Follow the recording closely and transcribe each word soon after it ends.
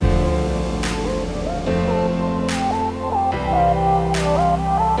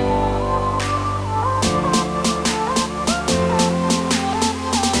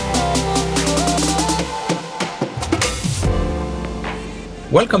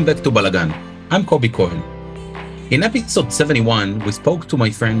Welcome back to Balagan. I'm Kobe Cohen. In episode 71, we spoke to my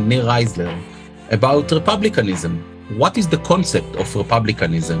friend Nir Eisler about republicanism. What is the concept of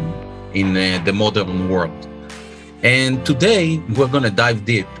republicanism in the modern world? And today, we're going to dive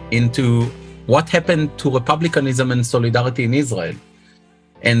deep into what happened to republicanism and solidarity in Israel,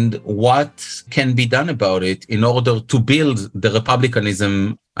 and what can be done about it in order to build the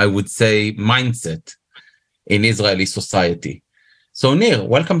republicanism, I would say, mindset in Israeli society. So Nir,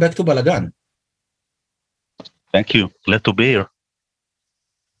 welcome back to Balagan. Thank you. Glad to be here.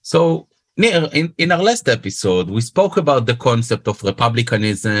 So Nir, in our last episode, we spoke about the concept of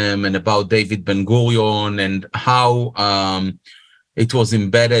republicanism and about David Ben-Gurion and how it was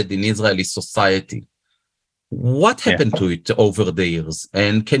embedded in Israeli society. What happened to it over the years?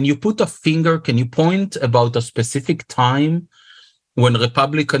 And can you point about a specific time when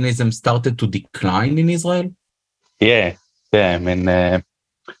republicanism started to decline in Israel? Yeah. I mean,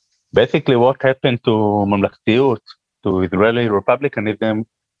 basically what happened to Mamlaktiyut, to Israeli republicanism,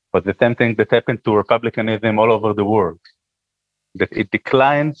 was the same thing that happened to republicanism all over the world. That it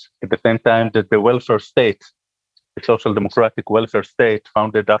declines at the same time that the welfare state, the social democratic welfare state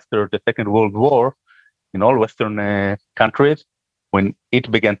founded after the Second World War in all Western countries, when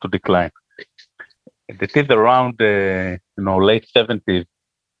it began to decline. It is around late 70s,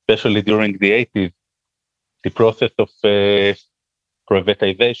 especially during the 80s, the process of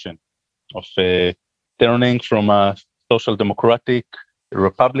privatization, of turning from a social democratic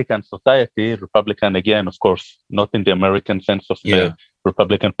Republican society, Republican again, of course, not in the American sense of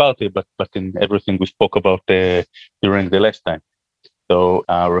Republican Party, but in everything we spoke about during the last time. So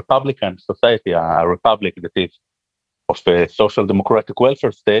a Republican society, a republic that is of a social democratic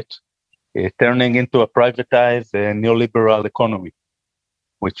welfare state, turning into a privatized neoliberal economy,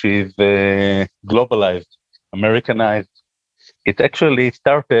 which is globalized, Americanized. It actually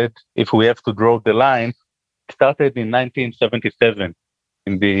started, if we have to draw the line, started in 1977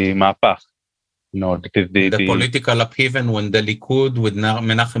 in the Ma'apach. That is the political upheaval when the Likud with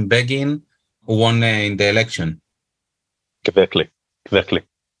Menachem Begin won in the election. Exactly.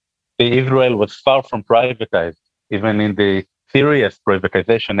 Israel was far from privatized. Even in the serious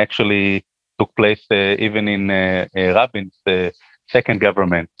privatization actually took place even in Rabin's second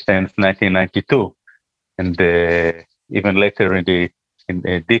government since 1992. And even later deep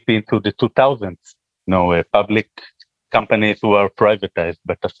into the 2000s, public companies were privatized.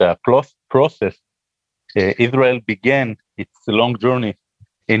 But as a process, Israel began its long journey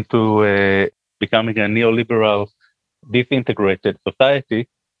into becoming a neoliberal, disintegrated society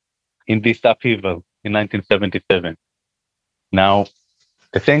in this upheaval in 1977. Now,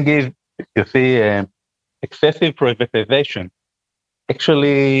 the thing is, you see, excessive privatization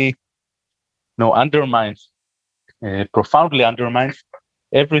actually profoundly undermines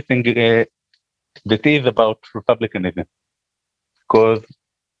everything that is about republicanism. Because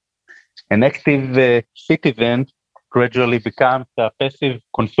an active citizen gradually becomes a passive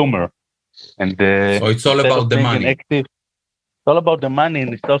consumer. And so it's all about the money. It's all about the money,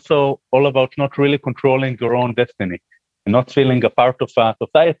 and it's also all about not really controlling your own destiny, and not feeling a part of a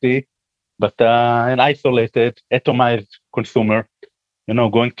society, but an isolated, atomized consumer,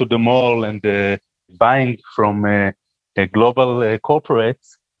 going to the mall and buying from global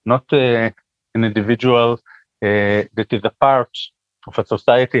corporates, not an individual that is a part of a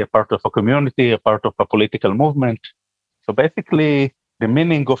society, a part of a community, a part of a political movement. So basically, the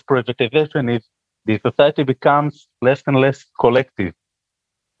meaning of privatization is the society becomes less and less collective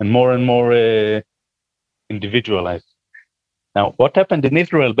and more individualized. Now, what happened in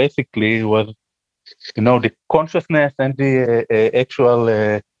Israel basically was, the consciousness and the actual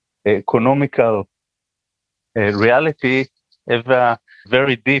economical reality have a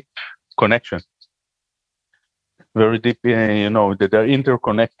very deep connection. Very deep, that they're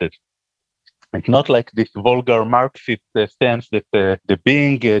interconnected. It's not like this vulgar Marxist stance that the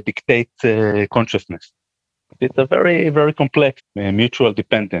being dictates consciousness. It's a very, very complex mutual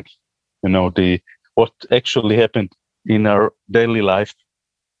dependence. What actually happened in our daily life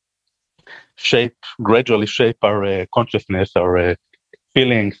gradually shape our consciousness, our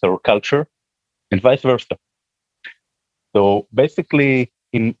feelings, our culture, and vice versa. So basically,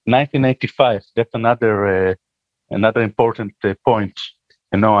 in 1985, that's another important point.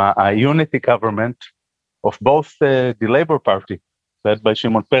 A unity government of both the Labour Party, led by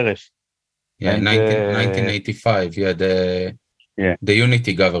Shimon Peres. Yeah, in 1985, the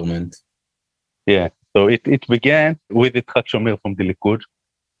unity government. Yeah, so it began with Yitzhak Shamir from the Likud.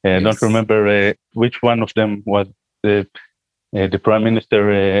 I don't remember which one of them was the prime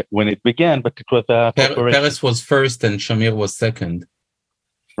minister when it began, but it was Peres was first and Shamir was second.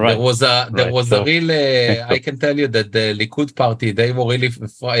 Right. There was a real, I can tell you that the Likud party, they were really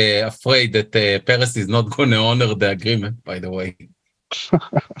afraid that Peres is not going to honor the agreement, by the way.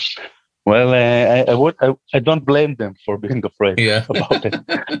 Well, I don't blame them for being afraid about it.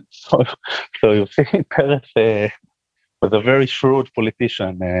 So you see, Peres was a very shrewd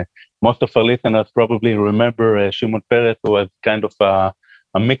politician. Most of our listeners probably remember Shimon Peres was kind of a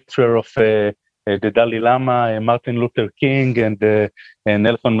mixture of the Dalai Lama, Martin Luther King, and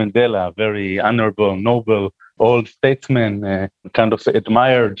Nelson Mandela, very honorable, noble, old statesman, kind of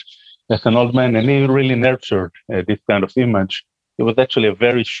admired as an old man, and he really nurtured this kind of image. He was actually a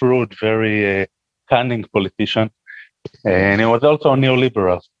very shrewd, very cunning politician, and he was also a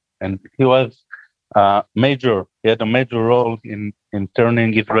neoliberal, and he was he had a major role in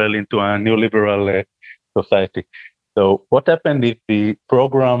turning Israel into a neoliberal society. So what happened is the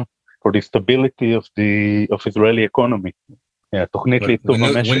program for the stability of Israeli economy.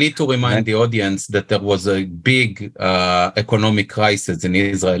 We need to remind the audience that there was a big economic crisis in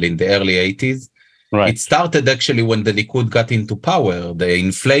Israel in the early 80s. Right. It started actually when the Likud got into power. The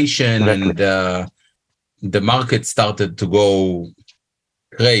inflation and the market started to go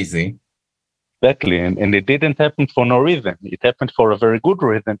crazy. Exactly, and it didn't happen for no reason. It happened for a very good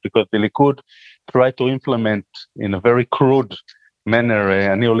reason, because the Likud tried to implement in a very crude manner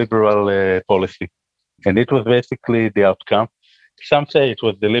a neoliberal policy. And it was basically the outcome. Some say it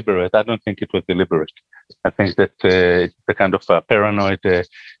was deliberate. I don't think it was deliberate. I think that it's a kind of a paranoid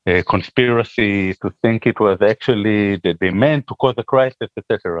conspiracy to think it was actually that they meant to cause a crisis,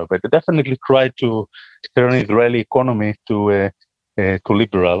 etc. But they definitely tried to turn Israeli economy to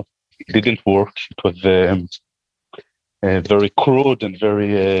liberal. It didn't work. It was very crude and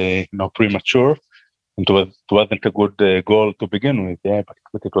very premature. It wasn't a good goal to begin with. Yeah,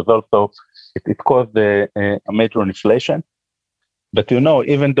 but it was also it caused a major inflation. But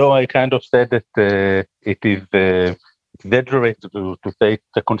even though I kind of said that it is exaggerated to say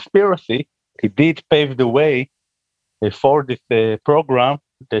it's a conspiracy, it did pave the way for this program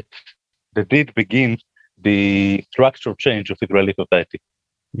that did begin the structural change of Israeli society.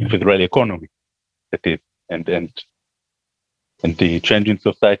 Of Israeli economy, that is, and the change in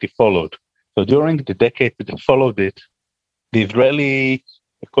society followed. So during the decades that followed it, the Israeli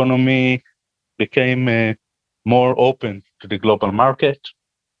economy became more open to the global market,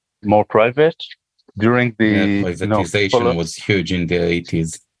 more private. During the privatization was huge in the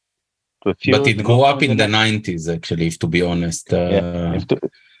 80s, but it grew up in the 90s. Actually, to be honest,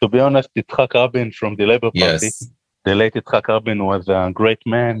 to be honest, Yitzhak Rabin from the Labour Party. Yes. The late Yitzhak Rabin was a great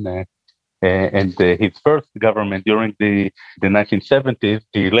man, and his first government during the 1970s,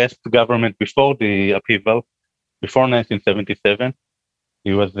 the last government before the upheaval, before 1977,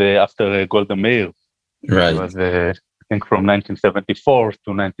 he was after Golda Meir. Right. He was, I think, from 1974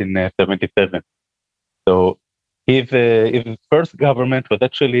 to 1977. So his first government was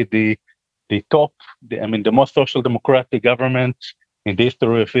actually the most social democratic government in the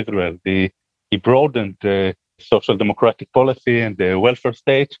history of Israel. He broadened social democratic policy and the welfare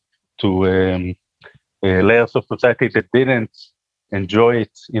state to layers of society that didn't enjoy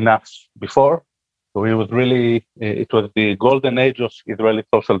it enough before. So it was really, it was the golden age of Israeli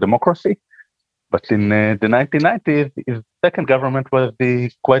social democracy. But in the 1990s, his second government was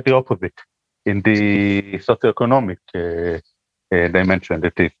quite the opposite in the socioeconomic dimension.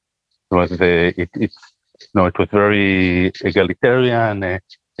 It was very egalitarian,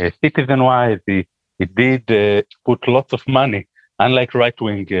 citizen-wise. It did put lots of money, unlike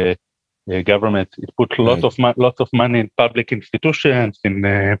right-wing government. It put lots of money in public institutions, in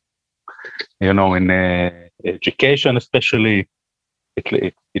education, especially.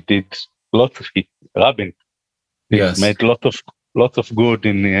 It did lots of Rabin. It made lots of good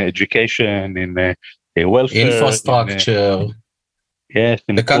in education, in welfare, infrastructure.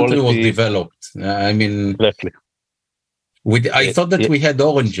 The country was developed. I mean, exactly. I thought that we had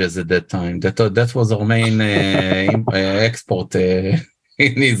oranges at that time. That was our main export in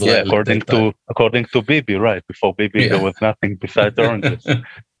Israel. Yeah, according to Bibi, right? Before Bibi, there was nothing besides oranges.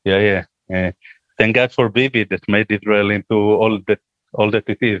 Thank God for Bibi that made Israel into all that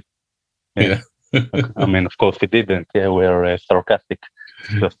it is. Yeah. I mean, of course, it didn't. Yeah, we're sarcastic,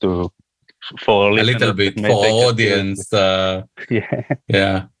 just for a little bit for our audience.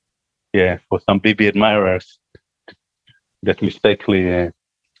 Yeah, for some Bibi admirers that mistakenly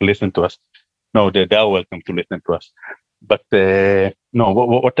listen to us. No, they are welcome to listen to us. But no,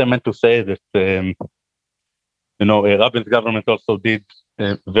 what I meant to say is that Rabin's government also did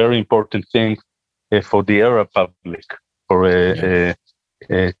very important things for the Arab public, for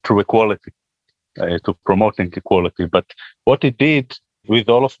true equality, to promoting equality. But what it did with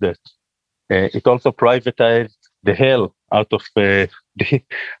all of that, it also privatized the hell out of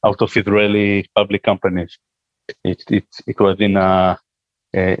out of Israeli public companies. It was in a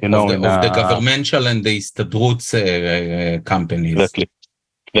of the governmental and the Istadrut companies.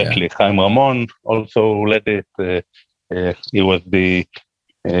 Exactly. Chaim Ramon also led it. He was the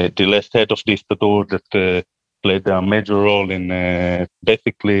last head of the Istadrut that played a major role in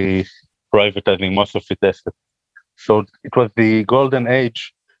basically privatizing most of its assets. So it was the golden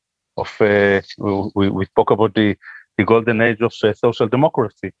age of, we spoke about the golden age of social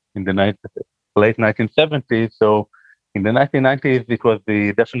democracy in the late 1970s. So in the 1990s, it was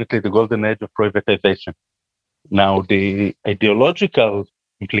definitely the golden age of privatization. Now, the ideological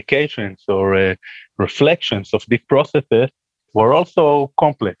implications or reflections of these processes were also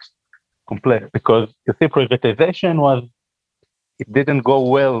complex because you see, privatization it didn't go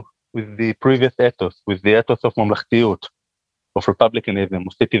well with the previous ethos, with the ethos of mamlachtiyut, of republicanism,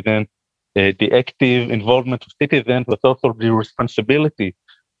 of citizen. The active involvement of citizens was also the responsibility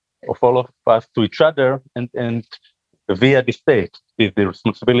of all of us to each other and via the state, is the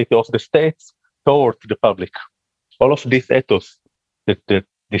responsibility of the states towards the public. All of this ethos that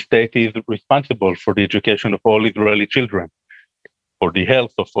the state is responsible for the education of all Israeli children, for the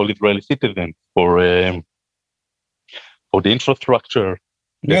health of all Israeli citizens, for the infrastructure.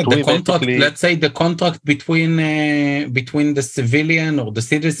 Yeah, the contract. Let's say the contract between the civilian or the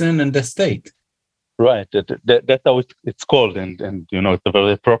citizen and the state. Right. That's how it's called, and it's a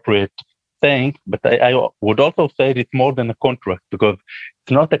very appropriate saying. But I would also say it's more than a contract, because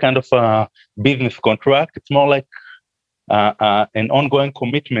it's not a kind of a business contract. It's more like an ongoing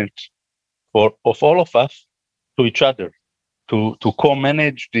commitment of all of us to each other to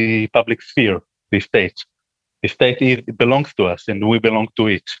co-manage the public sphere, the state. The state it belongs to us, and we belong to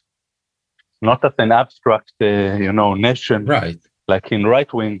it. Not as an abstract, nation, right? Like in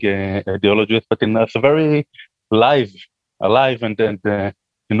right-wing ideologies, but in a very alive and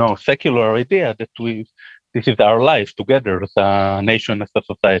secular idea that this is our life together as a nation, as a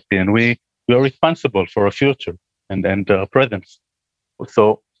society, and we are responsible for our future and our presence.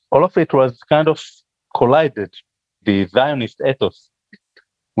 So all of it was kind of collided. The Zionist ethos,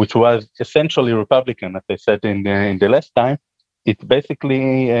 which was essentially Republican, as I said in the last time, it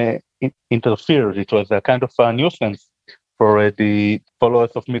basically interfered. It was a kind of a nuisance for the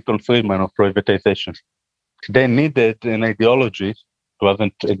followers of Milton Friedman of privatization. They needed an ideology. It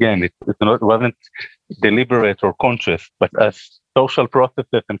wasn't deliberate or conscious, but as social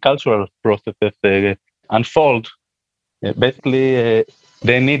processes and cultural processes unfold, basically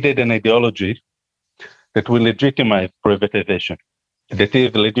they needed an ideology that will legitimize privatization. That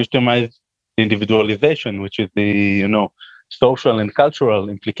is, legitimize individualization, which is the social and cultural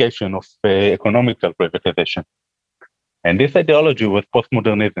implication of economical privatization. And this ideology was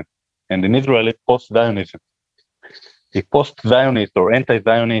postmodernism, and in Israel it's post-Zionism. The post-Zionist or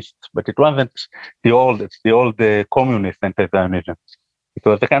anti-Zionist, but it wasn't the old communist anti-Zionism. It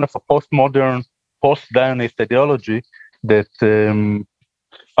was a kind of a postmodern, post-Zionist ideology that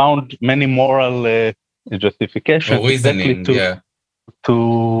found many moral justifications or reasoning,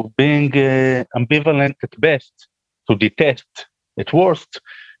 to being ambivalent at best, to detest at worst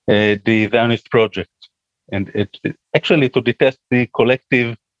the Zionist project, and actually to detest the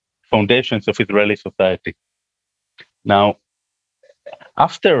collective foundations of Israeli society. Now,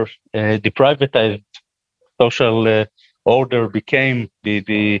 after the privatized social order became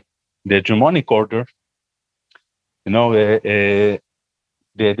the hegemonic order, the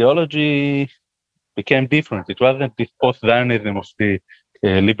ideology became different. It wasn't this post-Zionism of the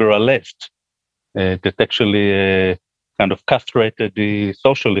liberal left that actually kind of castrated the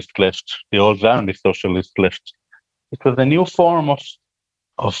socialist left, the old Zionist socialist left. It was a new form of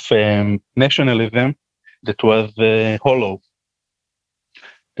nationalism that was hollow,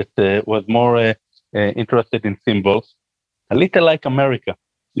 that was more interested in symbols, a little like America.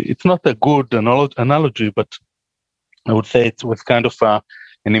 It's not a good analogy, but I would say it was kind of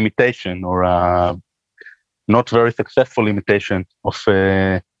an imitation or a not very successful imitation of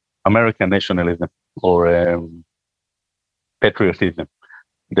American nationalism or patriotism.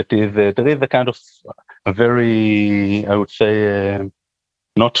 That is, there is a kind of a very, I would say,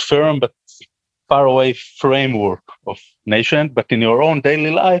 not firm, but far away framework of nation, but in your own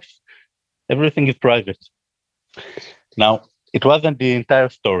daily life, everything is private. Now, it wasn't the entire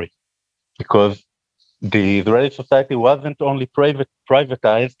story, because the Israeli society wasn't only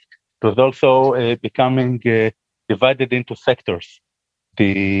privatized, it was also becoming divided into sectors.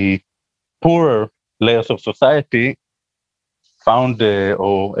 The poorer layers of society found,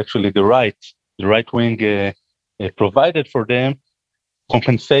 or actually the right wing provided for them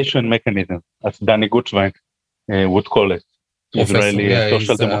compensation mechanism, as Danny Gutwein would call it. Israeli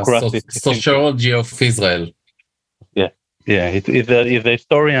social democratic sociology of Israel. He's a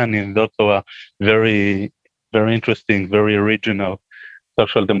historian. He's also a very, very interesting, very original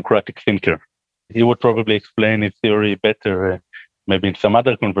social democratic thinker. He would probably explain his theory better, maybe in some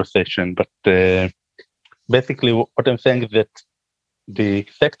other conversation. But basically, what I'm saying is that the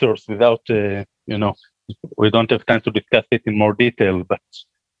sectors, without, we don't have time to discuss it in more detail, but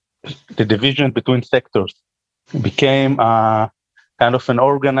the division between sectors became kind of an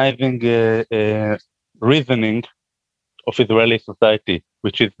organizing reasoning of Israeli society,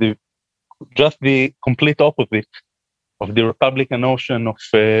 which is just the complete opposite of the Republican notion of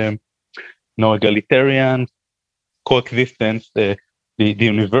egalitarian coexistence, the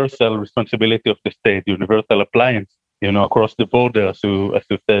universal responsibility of the state, universal appliance, across the border, as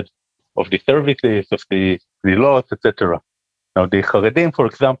you said, of the services, of the laws, etc. Now, the Haredim, for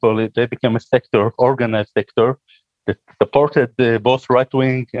example, they became a sector, organized sector, that supported both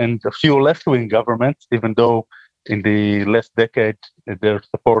right-wing and a few left-wing governments, even though in the last decade, their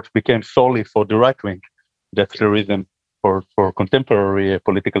support became solely for the right wing. That's the reason for contemporary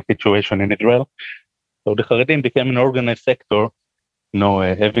political situation in Israel. So the Haredim became an organized sector,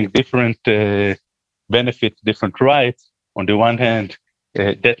 having different benefits, different rights. On the one hand,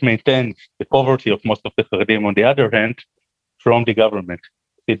 that maintains the poverty of most of the Haredim. On the other hand, from the government.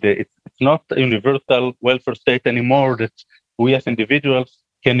 It's not a universal welfare state anymore that we as individuals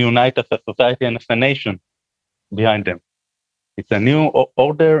can unite as a society and as a nation behind them. It's a new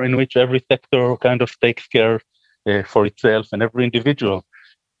order in which every sector kind of takes care for itself, and every individual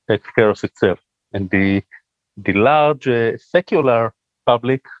takes care of itself. And the large secular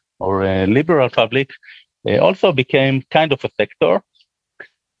public or liberal public also became kind of a sector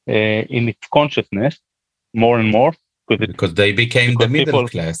in its consciousness more and more. Because they became the middle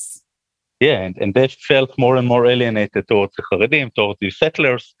class. Yeah, and they felt more and more alienated towards the Haredim, towards the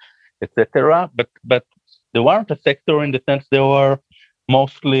settlers, etc. But they weren't a sector in the sense they were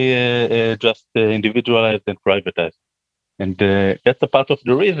mostly just individualized and privatized. And that's a part of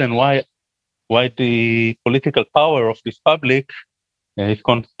the reason why the political power of this public is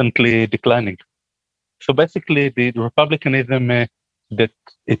constantly declining. So basically, the republicanism that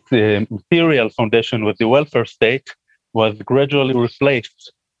its material foundation was the welfare state was gradually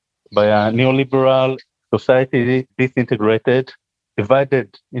replaced by a neoliberal society, disintegrated,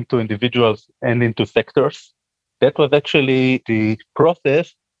 divided into individuals and into sectors. That was actually the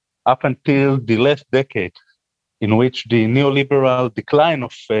process up until the last decade, in which the neoliberal decline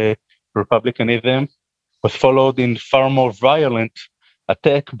of republicanism was followed in far more violent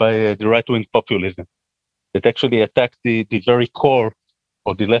attack by the right-wing populism that actually attacked the very core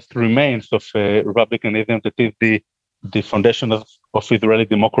or the last remains of republicanism, that is the foundation of Israeli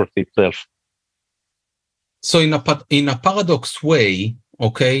democracy itself. So in a paradox way,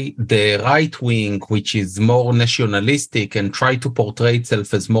 okay, the right wing, which is more nationalistic and try to portray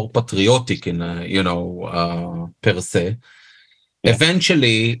itself as more patriotic in per se,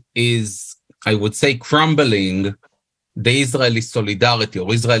 eventually is, I would say, crumbling the Israeli solidarity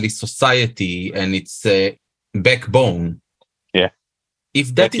or Israeli society and its backbone. Yeah.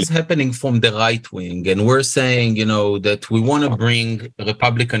 If that is happening from the right wing, and we're saying, that we want to bring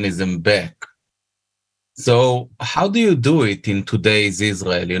republicanism back, so how do you do it in today's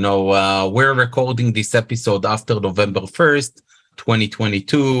Israel? We're recording this episode after November 1st,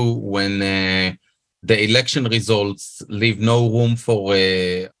 2022, when the election results leave no room for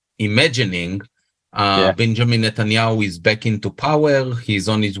imagining. Benjamin Netanyahu is back into power. He's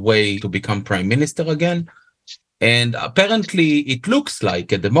on his way to become prime minister again. And apparently it looks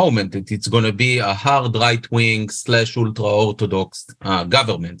like at the moment that it's going to be a hard right-wing / ultra-Orthodox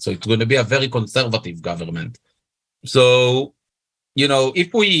government. So it's going to be a very conservative government. So,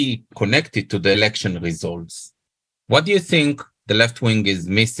 if we connect it to the election results, what do you think the left wing is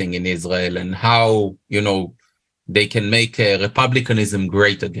missing in Israel, and how, they can make republicanism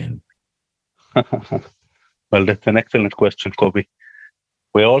great again? Well, that's an excellent question, Kobe.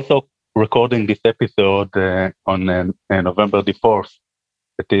 We're also recording this episode on November the 4th.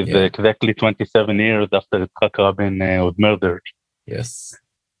 It is exactly 27 years after Yitzhak Rabin was murdered. Yes.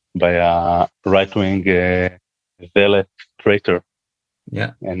 By a right-wing zealot traitor.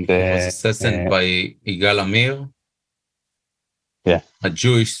 Yeah. And he was assassinated by Yigal Amir. Yeah. A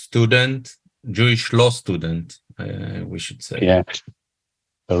Jewish law student, we should say. Yeah.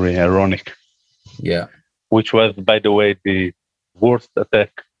 Very ironic. Yeah. Which was, by the way, the worst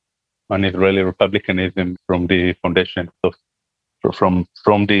attack on Israeli republicanism from the foundation of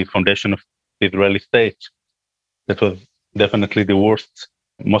the foundation of the Israeli state. That was definitely the worst,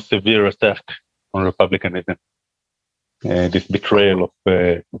 most severe attack on republicanism. This betrayal of,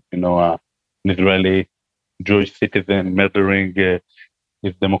 an Israeli Jewish citizen murdering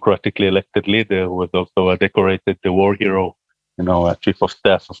his democratically elected leader, who was also a decorated war hero, a chief of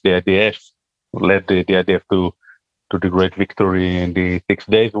staff of the IDF, who led the IDF to the great victory in the 6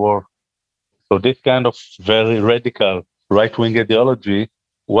 Days War. So this kind of very radical right-wing ideology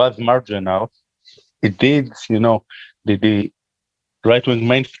was marginal. It did, the right-wing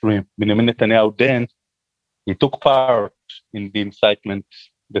mainstream, Benjamin Netanyahu then, he took part in the incitement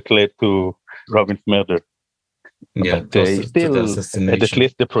that led to Rabin's murder. Yeah, But he still the had assassination. at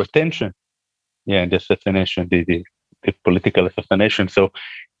least the pretension, the assassination, the political assassination. So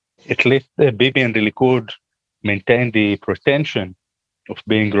at least Bibi and the Likud maintained the pretension of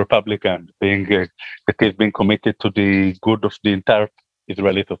being Republican, that they've been committed to the good of the entire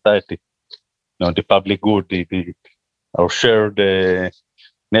Israeli society, the public good, our shared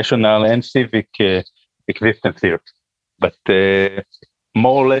national and civic existence here. But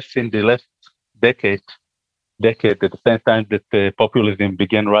more or less in the last decade, at the same time that populism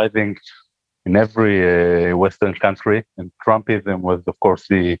began rising in every Western country, and Trumpism was, of course,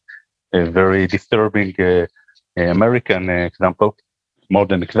 the very disturbing American example,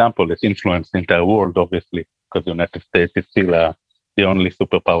 modern example that influenced the entire world, obviously, because the United States is still the only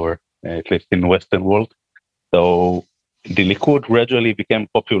superpower, at least in the Western world. So the Likud gradually became a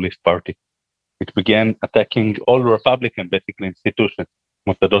populist party. It began attacking all Republican, basically, institutions,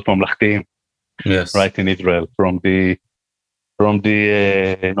 מוסדות ממלכתיים, Yes. right, in Israel, from the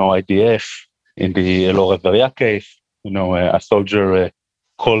IDF in the Elor Azaria case, a soldier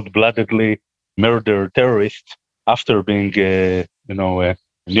cold-bloodedly murdered terrorist after being,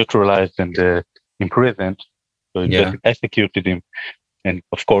 neutralized and imprisoned. So it just executed him. And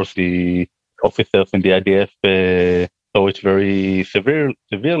of course, the officers in the IDF saw it very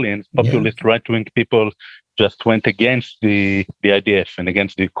severely, and populist right-wing people just went against the IDF and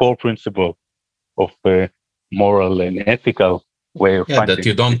against the core principle of moral and ethical way of fighting. That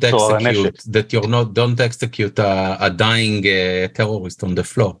you don't execute a dying terrorist on the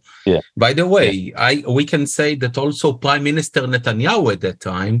floor. Yeah. By the way, we can say that also Prime Minister Netanyahu at that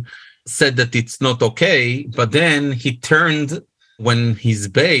time said that it's not okay, but then he turned when his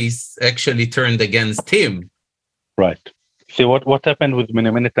base actually turned against him. Right. See what happened with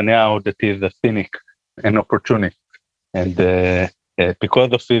Benjamin Netanyahu, that he is a cynic and opportunist, and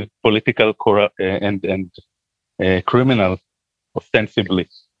because of his political and criminal, ostensibly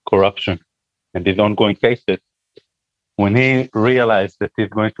corruption, and his ongoing cases, when he realized that he's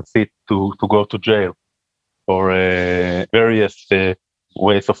going to go to jail for various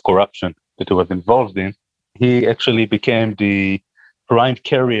ways of corruption that he was involved in, he actually became the prime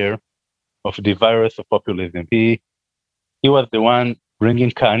carrier of the virus of populism. He was the one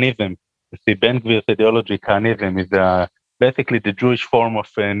bringing Kahanism. The Ben Gvir's ideology, Kahanism, is basically the Jewish form of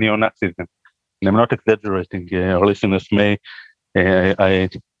neo-Nazism. And I'm not exaggerating. Our listeners may. I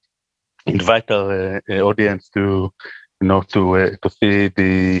invite our audience to see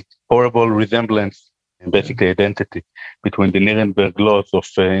the horrible resemblance, and basically identity, between the Nuremberg laws of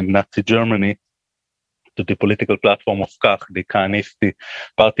Nazi Germany to the political platform of Kach, the Kahanist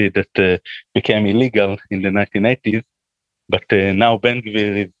party that became illegal in the 1980s. But now Ben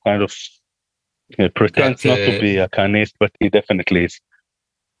Gvir is kind of pretends not to be a Kahanist, but he definitely is.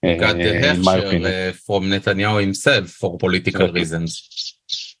 Got the Hersher from Netanyahu himself for political reasons.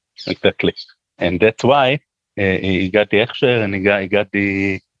 Exactly. And that's why he got the Hersher, and he got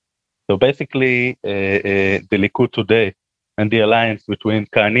the... So basically, the Likud today and the alliance between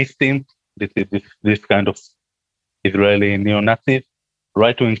Kahanistim, this kind of Israeli neo-Nazis,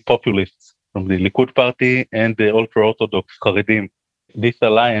 right-wing populists from the Likud party, and the ultra-Orthodox Haredim. This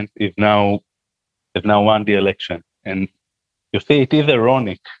alliance is now won the election. And you see, it is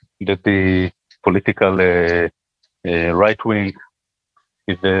ironic that the political right-wing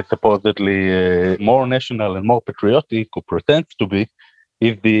is supposedly more national and more patriotic, or pretends to be,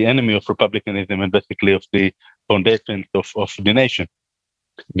 is the enemy of republicanism and basically of the foundations of the nation.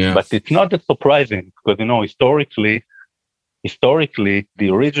 Yeah. But it's not that surprising, because, historically, the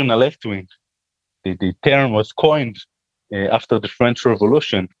original left-wing, the term was coined after the French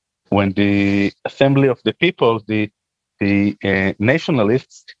Revolution, when the Assembly of the People, the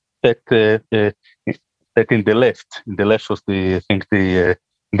nationalists, sat in the left. The left was the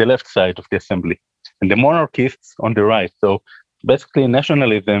left side of the assembly, and the monarchists on the right. So basically,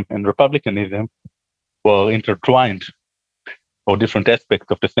 nationalism and republicanism were intertwined, or different aspects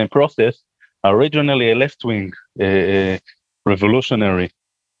of the same process. Originally a left-wing revolutionary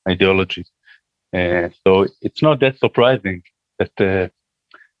ideology, So it's not that surprising that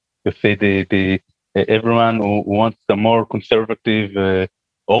you see the everyone who wants a more conservative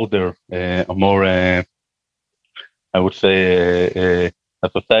order, a more, I would say, a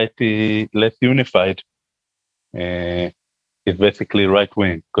society less unified, is basically right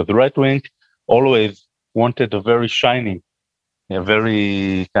wing. Because the right wing always wanted a very shiny, a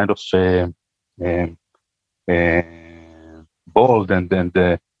very kind of bold and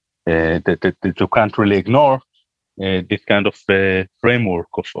that you can't really ignore this kind of framework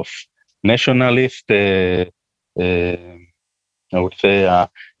of nationalist, I would say,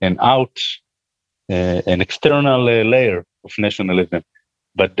 an external layer of nationalism.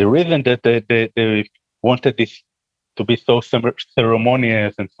 But the reason that they wanted this to be so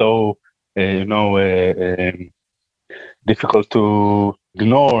ceremonious and so, difficult to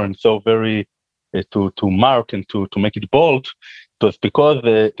ignore and so very to mark and to make it bold, it was because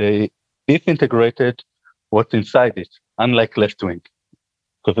they disintegrated what's inside it, unlike left wing.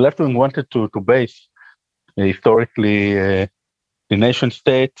 Because left wing wanted to base historically the nation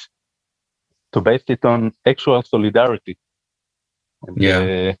state, to base it on actual solidarity.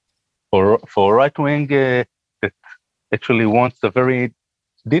 And, for right wing that actually wants a very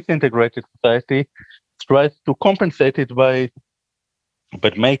disintegrated society, tries to compensate it by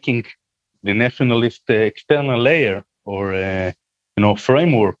making the nationalist external layer or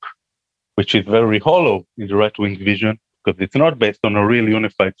framework, which is very hollow in the right wing vision, because it's not based on a real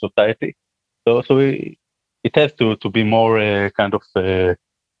unified society. So it has to be more kind of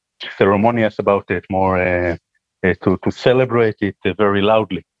ceremonious about it, more to celebrate it very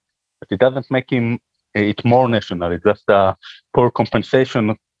loudly. But it doesn't make it more national. It's just a poor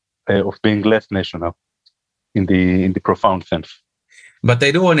compensation of being less national in the profound sense. But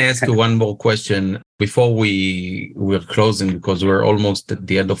I do want to ask you one more question before we're closing, because we're almost at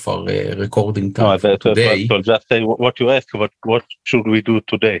the end of our recording time today. So just say what you asked about. What should we do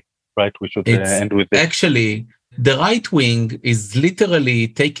today? Right? We should end with this. Actually, the right wing is literally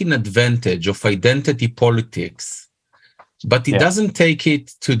taking advantage of identity politics, but it doesn't take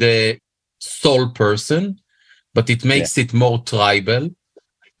it to the sole person, but it makes it more tribal.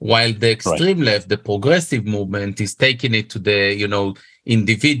 While the extreme left, the progressive movement, is taking it to the,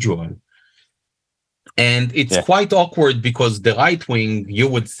 individual. And it's quite awkward because the right wing, you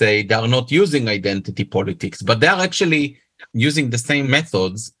would say, they are not using identity politics, but they are actually using the same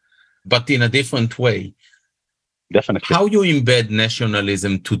methods, but in a different way. Definitely. How you embed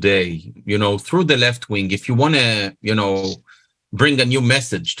nationalism today, through the left wing, if you want to, bring a new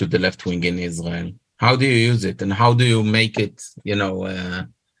message to the left wing in Israel, how do you use it? And how do you make it,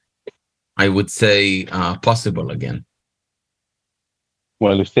 I would say, possible again?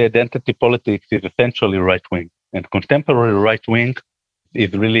 Well, you see, identity politics is essentially right wing, and contemporary right wing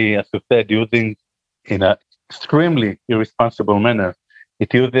is really, as you said, using in an extremely irresponsible manner.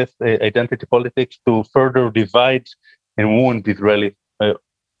 It uses identity politics to further divide and wound Israeli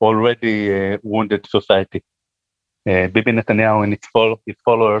already wounded society. Bibi Netanyahu and his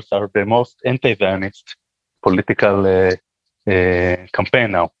followers are the most anti-Zionist political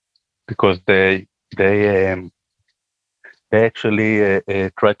campaign now, because they actually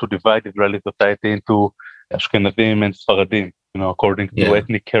try to divide Israeli society into Ashkenazim and Sfaradim, according to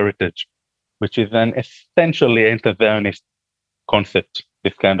ethnic heritage, which is an essentially anti-Zionist concept.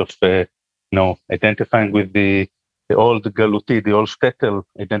 This kind of, identifying with the old Galuti, the old shtetl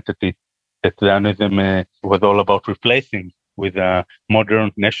identity that Zionism was all about replacing with a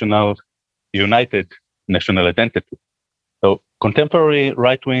modern national, united national identity. So contemporary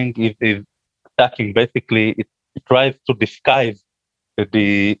right wing is attacking, basically, it tries to disguise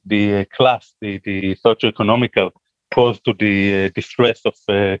the class, the socioeconomical cause to the distress of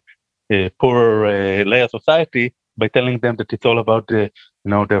poorer layer society, by telling them that it's all about the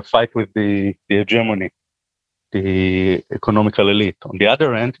fight with the hegemony, the economical elite. On the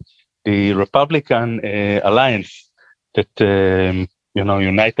other end, the Republican alliance that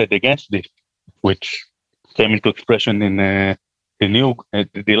united against this, which came into expression in the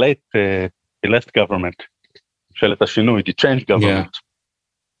last government, Mמשלת השינוי, the change government.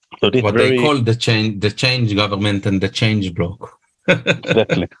 So this what they call the change government and the change bloc.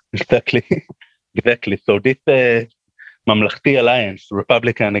 Exactly. So this Mamlachti alliance,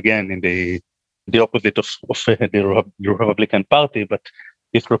 Republican again, in the opposite of the Republican Party, but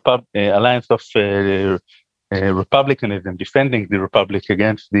this alliance of republicanism, defending the republic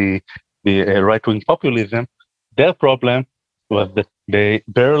against the right-wing populism, their problem was that they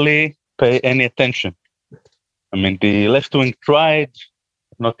barely pay any attention. I mean, the left-wing tried,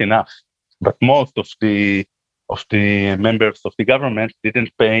 not enough, but most of the members of the government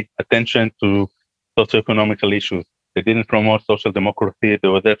didn't pay attention to socioeconomical issues. They didn't promote social democracy. They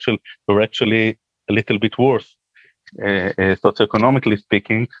were actually a little bit worse, socioeconomically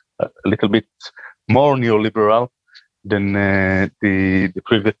speaking, a little bit more neoliberal than the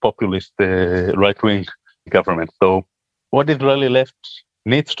previous populist right-wing government. So what Israeli left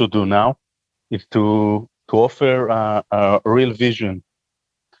needs to do now is to offer a real vision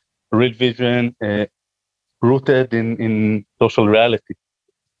rooted in social reality,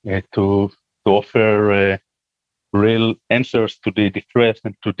 to offer real answers to the distress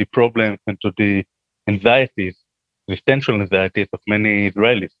and to the problems and to the anxieties, existential anxieties of many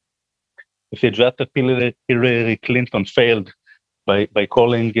Israelis. You see, just as Hillary Clinton failed by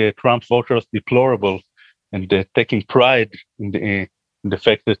calling Trump voters deplorable and taking pride in the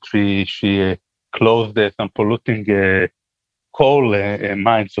fact that she closed some polluting coal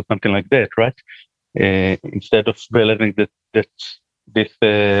mines or something like that, right? Instead of believing that this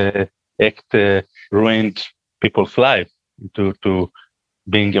act ruined people's lives, to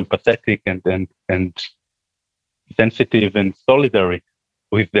being empathetic and sensitive and solidary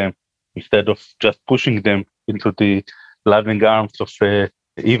with them, instead of just pushing them into the loving arms of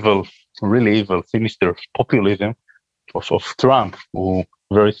evil, really evil, sinister populism of Trump, who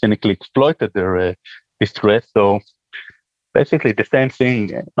very cynically exploited their distress. So basically the same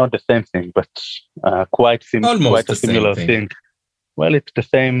thing, not the same thing, but quite a similar thing. Well, it's the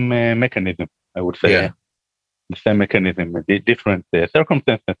same mechanism, I would say. Yeah. The same mechanism, different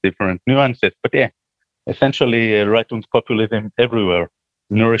circumstances, different nuances, but yeah, essentially right-wing populism everywhere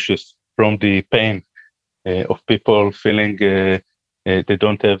nourishes from the pain of people feeling they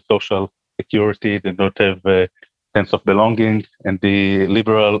don't have social security, they don't have a sense of belonging, and the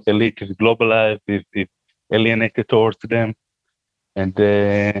liberal elite is globalized, is alienated towards them. And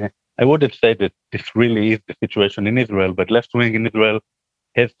I wouldn't say that this really is the situation in Israel, but left-wing in Israel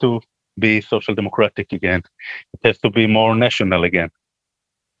has to be social democratic again. It has to be more national again,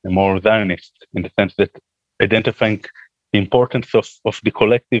 and more Zionist, in the sense that identifying the importance of the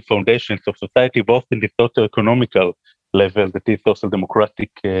collective foundations of society, both in the socio-economical level, that is social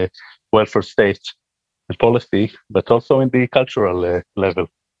democratic welfare state and policy, but also in the cultural level.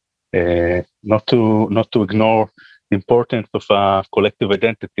 Not to ignore the importance of a collective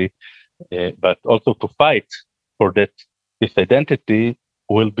identity, but also to fight for that. This identity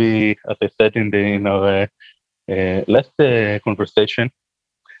will be, as I said in our last conversation,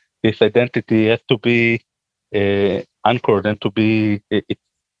 this identity has to be anchored, and to be its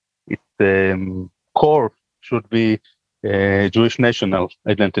core should be Jewish national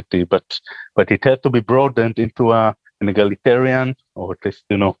identity, but it has to be broadened into an egalitarian, or at least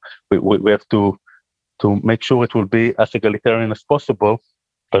we have to make sure it will be as egalitarian as possible.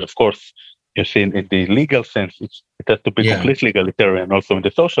 But of course, you see, in the legal sense, it has to be completely egalitarian. Also, in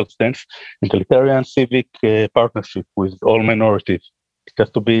the social sense, egalitarian civic partnership with all minorities. It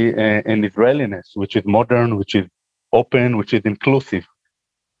has to be an Israeliness, which is modern, which is open, which is inclusive,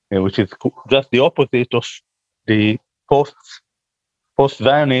 which is just the opposite of the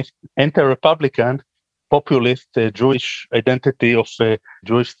post-Zionist, anti-Republican, populist Jewish identity of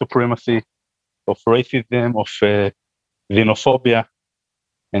Jewish supremacy, of racism, of xenophobia,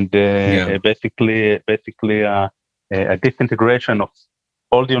 and basically a disintegration of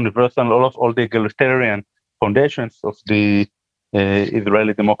all the universal, all the egalitarian foundations of the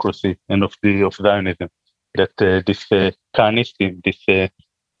Israeli democracy and of Zionism that this Kahanistim, this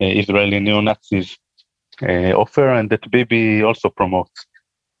Israeli neo-Nazis offer, and that Bibi also promotes.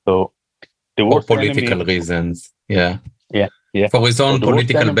 So the worst for political reasons, yeah, for his own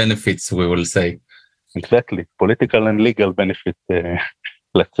political benefits, we will say. Exactly, political and legal benefits,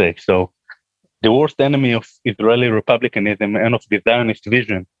 let's say. So the worst enemy of Israeli republicanism and of the Zionist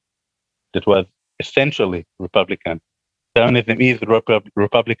vision that was essentially Republican. Zionism is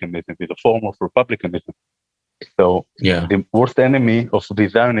republicanism, is a form of republicanism. So the worst enemy of the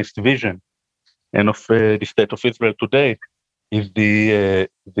Zionist vision and of the state of Israel today is the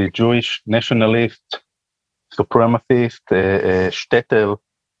Jewish nationalist, supremacist, shtetl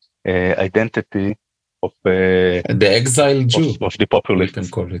identity of the exiled Jew, of the populist. We can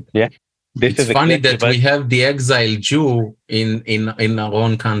call it. Yeah. It's funny that we have the exiled Jew in our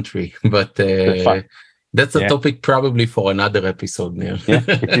own country, but that's a topic probably for another episode, Nir. Yeah,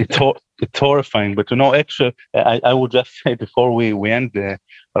 it's horrifying. But actually, I would just say before we end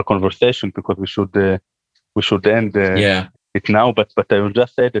our conversation, because we should end it now. But I will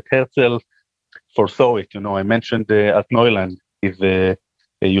just say that Herzl foresaw it. I mentioned Alt Neuland is a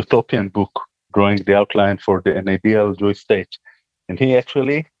utopian book drawing the outline for an ideal Jewish state, and he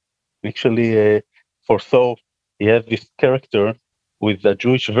actually foresaw. He has this character with a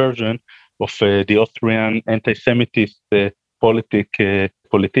Jewish version of the Austrian anti-Semitist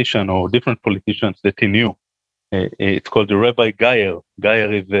politician or different politicians that he knew. It's called the Rabbi Geyer.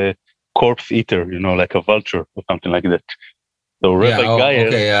 Geyer is a corpse eater, like a vulture or something like that. So Rabbi Geyer.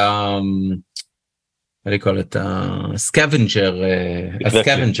 Okay. What do you call it? Scavenger. Exactly. A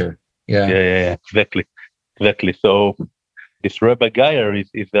scavenger. Yeah, exactly. So this Rabbi Geyer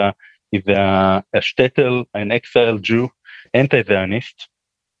is a shtetl, an exile Jew, anti-Zionist,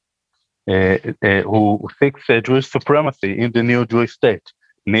 who seeks Jewish supremacy in the new Jewish state,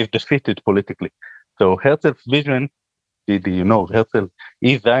 and is defeated politically. So Herzl's vision, Herzl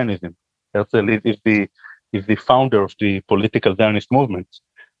is Zionism. Herzl is the founder of the political Zionist movement,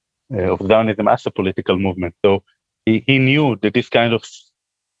 of Zionism as a political movement. So he knew that this kind of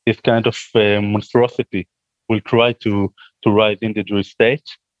monstrosity will try to rise in the Jewish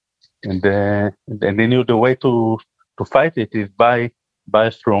state, and he knew the way to fight it is by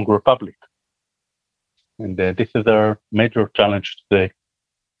a strong republic. And this is our major challenge today.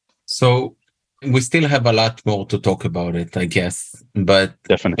 So we still have a lot more to talk about it, I guess. But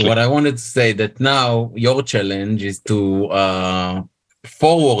definitely, what I wanted to say that now your challenge is to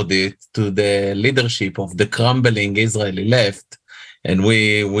forward it to the leadership of the crumbling Israeli left, and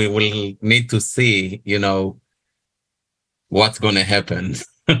we will need to see, what's going to happen.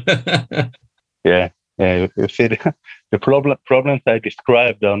 Yeah. You see, the problems I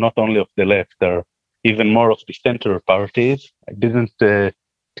described are not only of the left; they're even more of the center parties. We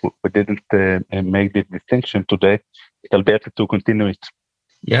didn't make this distinction today. I'll be happy to continue it.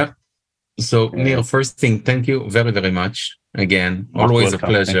 Yeah. So, Nir, first thing, thank you very, very much. Again, always welcome.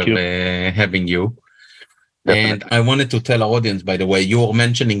 A pleasure having you. Definitely. And I wanted to tell our audience, by the way, you were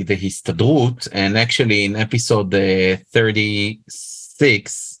mentioning the Histadrut, and actually in episode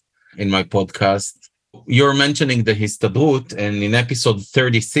 36 in my podcast, you're mentioning the Histadrut, and in episode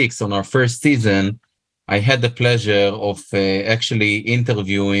 36 on our first season, I had the pleasure of actually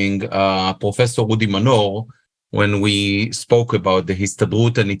interviewing Professor Udi Manor when we spoke about the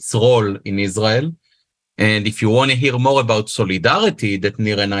Histadrut and its role in Israel. And if you want to hear more about solidarity that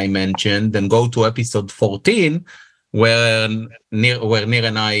Nir and I mentioned, then go to episode 14, where Nir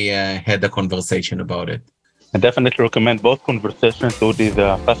and I had a conversation about it. I definitely recommend both conversations. Udi is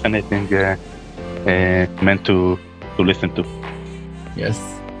a fascinating man to listen to. Yes.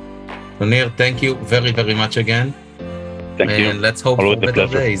 So Nir, thank you very, very much again. Thank you. And let's hope for better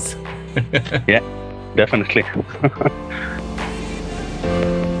days. Yeah, definitely.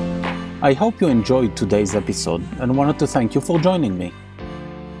 I hope you enjoyed today's episode and wanted to thank you for joining me.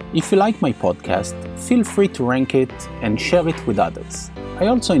 If you like my podcast, feel free to rank it and share it with others. I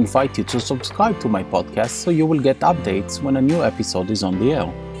also invite you to subscribe to my podcast so you will get updates when a new episode is on the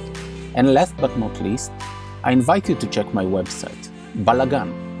air. And last but not least, I invite you to check my website,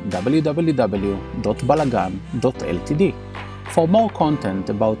 Balagan, www.balagan.ltd, for more content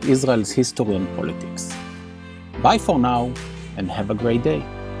about Israel's history and politics. Bye for now, and have a great day.